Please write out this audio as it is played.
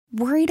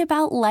Worried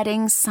about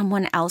letting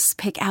someone else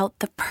pick out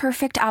the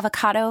perfect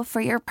avocado for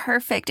your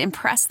perfect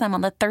impress them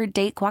on the third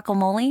date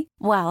guacamole?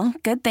 Well,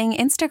 good thing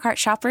Instacart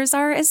shoppers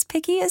are as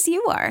picky as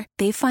you are.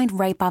 They find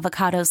ripe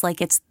avocados like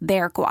it's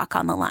their guac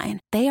on the line.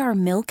 They are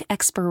milk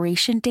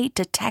expiration date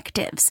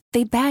detectives.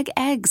 They bag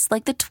eggs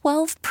like the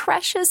 12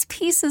 precious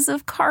pieces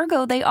of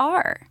cargo they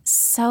are.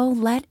 So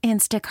let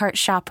Instacart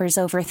shoppers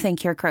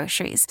overthink your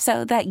groceries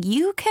so that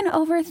you can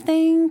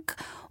overthink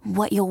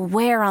what you'll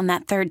wear on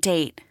that third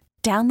date.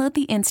 Download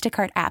the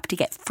Instacart app to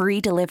get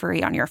free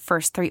delivery on your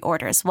first 3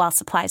 orders while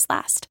supplies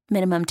last.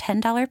 Minimum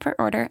 $10 per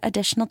order.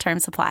 Additional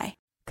terms apply.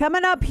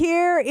 Coming up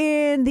here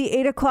in the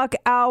 8 o'clock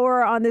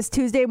hour on this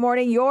Tuesday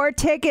morning, your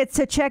tickets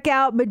to check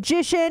out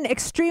magician,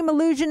 extreme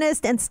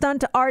illusionist, and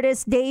stunt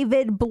artist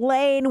David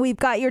Blaine. We've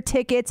got your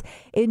tickets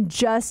in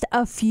just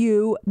a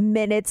few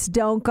minutes.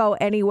 Don't go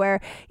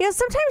anywhere. You know,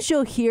 sometimes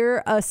you'll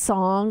hear a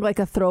song, like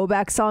a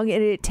throwback song,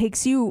 and it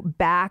takes you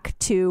back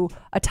to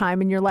a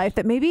time in your life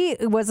that maybe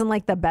it wasn't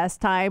like the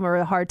best time or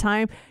a hard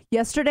time.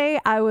 Yesterday,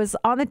 I was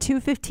on the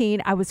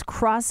 215. I was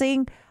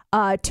crossing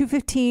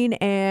 215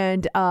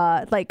 and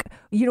like,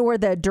 you know where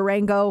the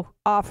Durango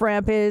off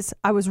ramp is?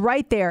 I was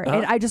right there.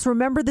 And I just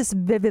remember this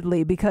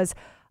vividly because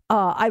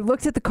I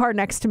looked at the car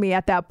next to me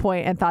at that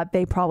point and thought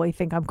they probably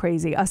think I'm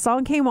crazy. A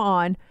song came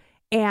on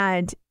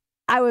and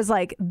I was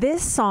like,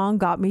 this song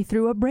got me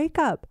through a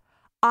breakup.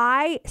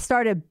 I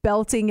started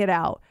belting it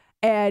out.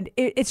 And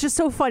it's just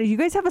so funny. You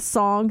guys have a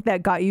song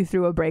that got you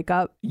through a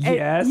breakup?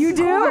 Yes. You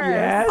do?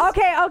 Yes.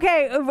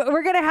 Okay.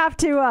 We're gonna have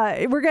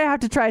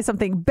to try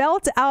something.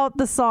 Belt out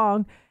the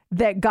song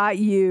that got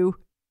you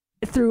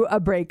through a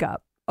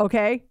breakup.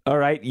 Okay. All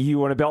right. You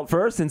want to belt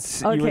first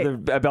since you were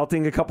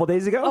belting a couple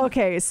days ago?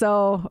 Okay.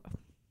 So,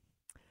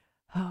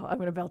 I'm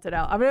gonna belt it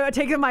out. I'm gonna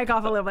take the mic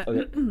off a little bit.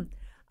 Okay.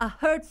 I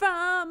heard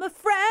from a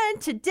friend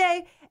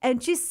today,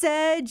 and she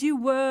said you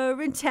were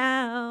in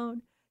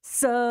town.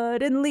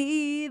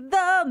 Suddenly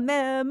the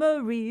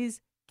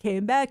memories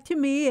came back to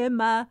me in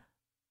my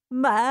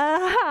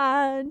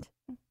mind.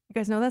 You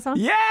guys know that song?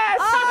 Yes!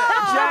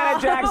 Oh!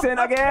 Janet Jackson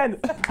again.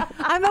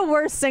 I'm the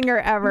worst singer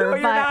ever. No,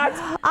 you're not.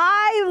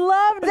 I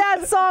loved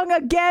that song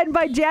again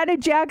by Janet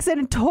Jackson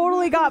and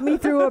totally got me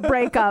through a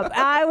breakup.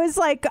 I was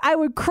like, I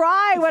would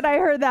cry when I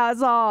heard that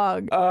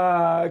song.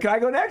 Can I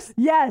go next?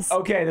 Yes.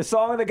 Okay, the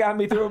song that got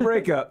me through a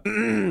breakup.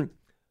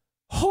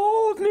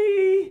 Hold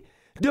me.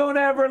 Don't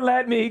ever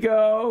let me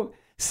go.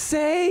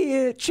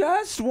 Say it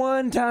just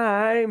one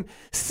time.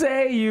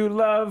 Say you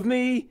love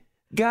me.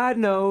 God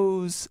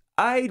knows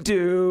I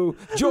do.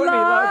 Join me,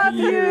 love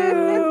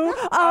you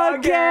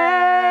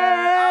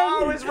again.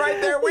 Oh, it's right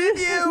there with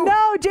you.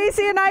 No,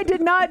 JC and I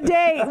did not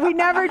date. We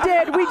never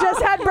did. We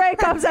just had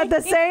breakups at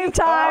the same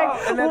time.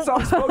 Oh, and that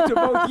song spoke to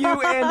both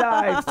you and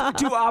I.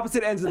 Two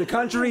opposite ends of the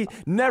country.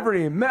 Never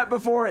even met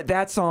before.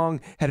 That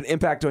song had an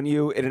impact on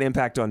you and an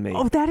impact on me.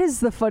 Oh, that is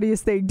the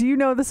funniest thing. Do you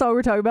know the song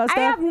we're talking about, Steph?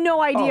 I have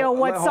no idea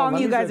what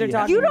song you guys are talking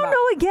about. You about. don't know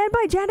Again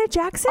by Janet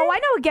Jackson? Oh, I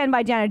know Again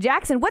by Janet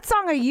Jackson. What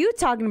song are you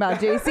talking about,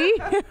 JC?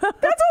 That's what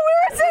we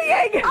were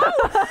singing. Oh.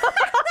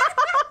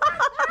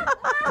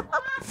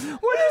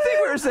 What do you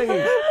think we were singing? I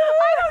don't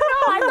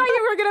know. I thought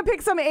you were going to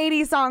pick some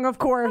 80s song, of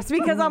course,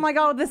 because I'm like,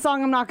 oh, this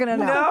song I'm not going to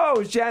know.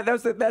 No,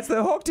 that's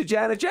the hook to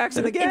Janet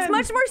Jackson Again. It's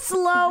much more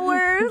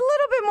slower, a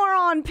little bit more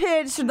on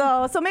pitch,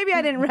 though, so maybe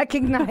I didn't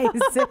recognize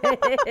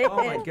it. Oh,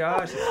 my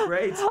gosh, it's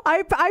great.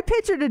 I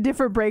pictured a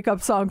different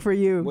breakup song for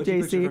you, What'd JC.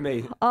 you picture for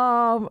me?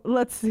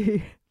 Let's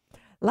see.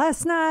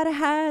 Last night I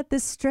had the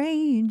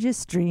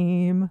strangest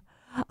dream.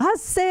 I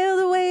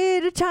sailed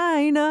away to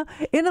China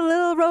in a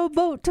little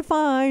rowboat to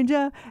find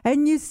you,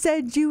 and you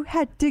said you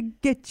had to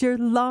get your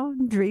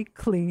laundry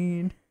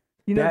clean.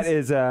 You know that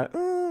is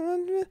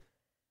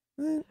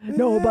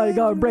nobody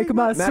gonna break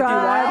my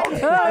stride.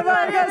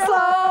 Nobody gonna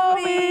slow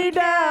me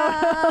down.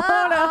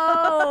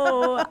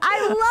 Oh,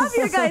 I love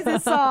your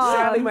guys' song.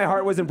 Sadly, my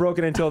heart wasn't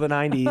broken until the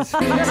 90s.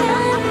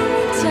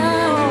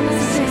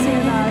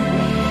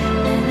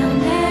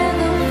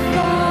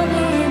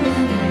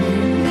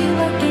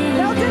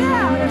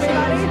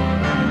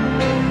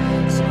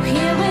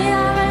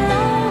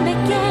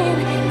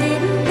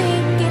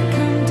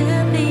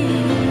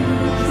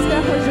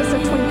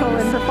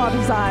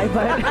 Father's eye,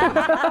 but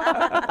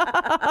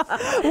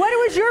what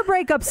was your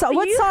breakup song?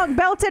 What song?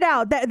 Belt it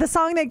out. The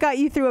song that got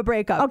you through a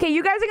breakup. Okay,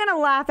 you guys are gonna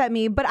laugh at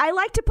me, but I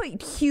like to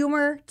put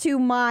humor to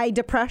my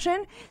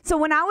depression. So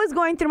when I was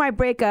going through my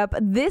breakup,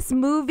 this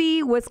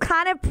movie was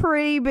kind of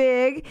pretty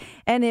big,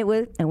 and it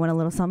went a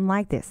little something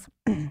like this.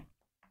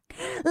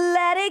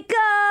 Let it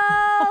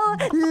go,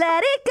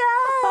 let it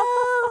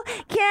go,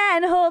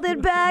 can't hold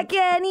it back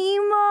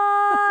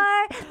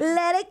anymore.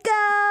 Let it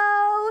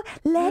go,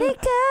 let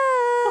it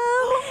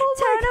go,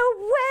 turn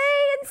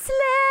away and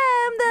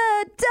slam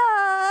the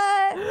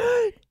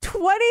door.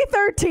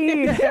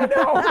 2013.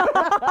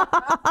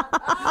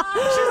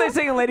 She's like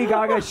singing Lady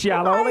Gaga's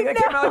Shallow. Like, that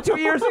came out like 2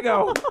 years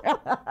ago.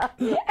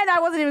 And I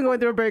wasn't even going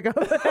through a breakup.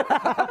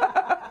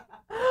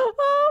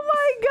 Oh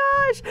my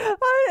gosh.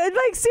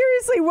 Like,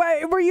 seriously,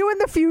 were you in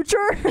the future?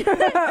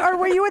 Or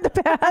were you in the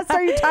past?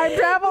 Are you time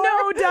traveling?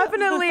 No,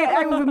 definitely.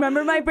 I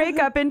remember my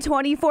breakup in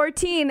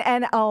 2014,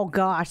 and oh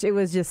gosh, it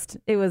was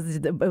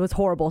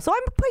horrible. So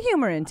I'm put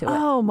humor into it.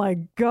 Oh my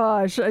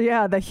gosh.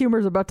 Yeah, the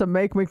humor's about to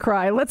make me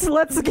cry. Let's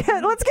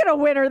get a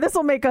winner. This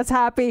will make us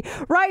happy.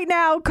 Right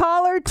now,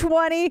 caller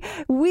 20,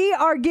 we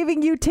are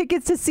giving you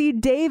tickets to see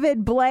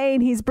David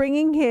Blaine. He's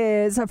bringing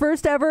his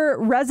first ever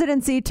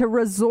residency to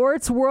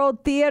Resorts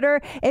World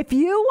Theater. If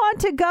you want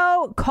to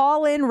go,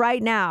 call in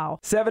right now.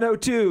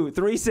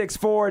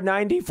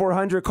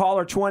 702-364-9400.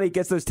 Caller 20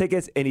 gets those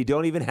tickets, and you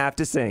don't even have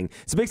to sing.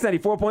 It's Mix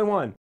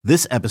 94.1.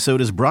 This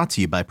episode is brought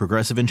to you by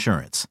Progressive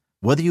Insurance.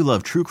 Whether you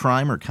love true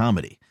crime or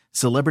comedy,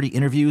 celebrity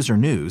interviews or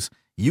news,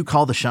 you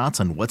call the shots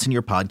on what's in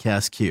your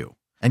podcast queue.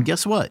 And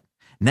guess what?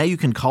 Now you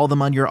can call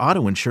them on your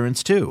auto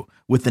insurance too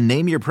with the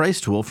Name Your Price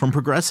tool from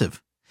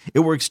Progressive. It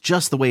works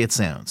just the way it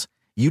sounds.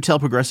 You tell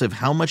Progressive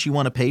how much you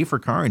want to pay for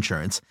car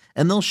insurance,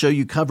 and they'll show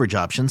you coverage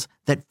options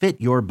that fit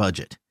your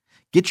budget.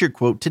 Get your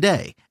quote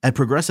today at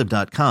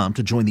Progressive.com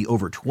to join the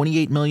over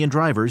 28 million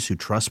drivers who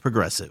trust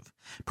Progressive.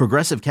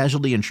 Progressive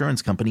Casualty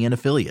Insurance Company and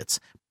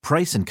Affiliates.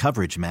 Price and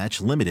coverage match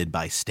limited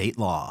by state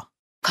law.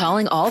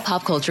 Calling all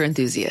pop culture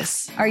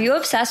enthusiasts. Are you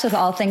obsessed with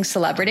all things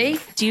celebrity?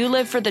 Do you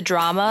live for the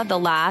drama, the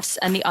laughs,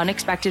 and the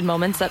unexpected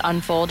moments that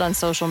unfold on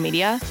social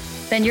media?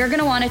 Then you're going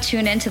to want to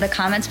tune in to the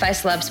Comments by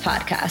Celebs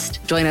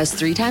podcast. Join us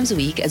 3 times a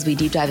week as we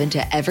deep dive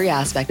into every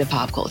aspect of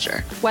pop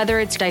culture. Whether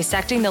it's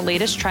dissecting the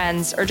latest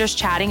trends or just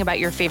chatting about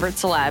your favorite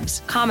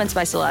celebs, Comments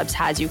by Celebs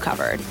has you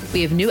covered.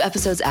 We have new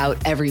episodes out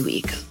every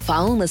week.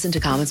 Follow and listen to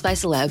Comments by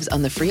Celebs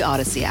on the free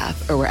Odyssey app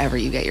or wherever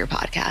you get your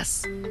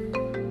podcasts.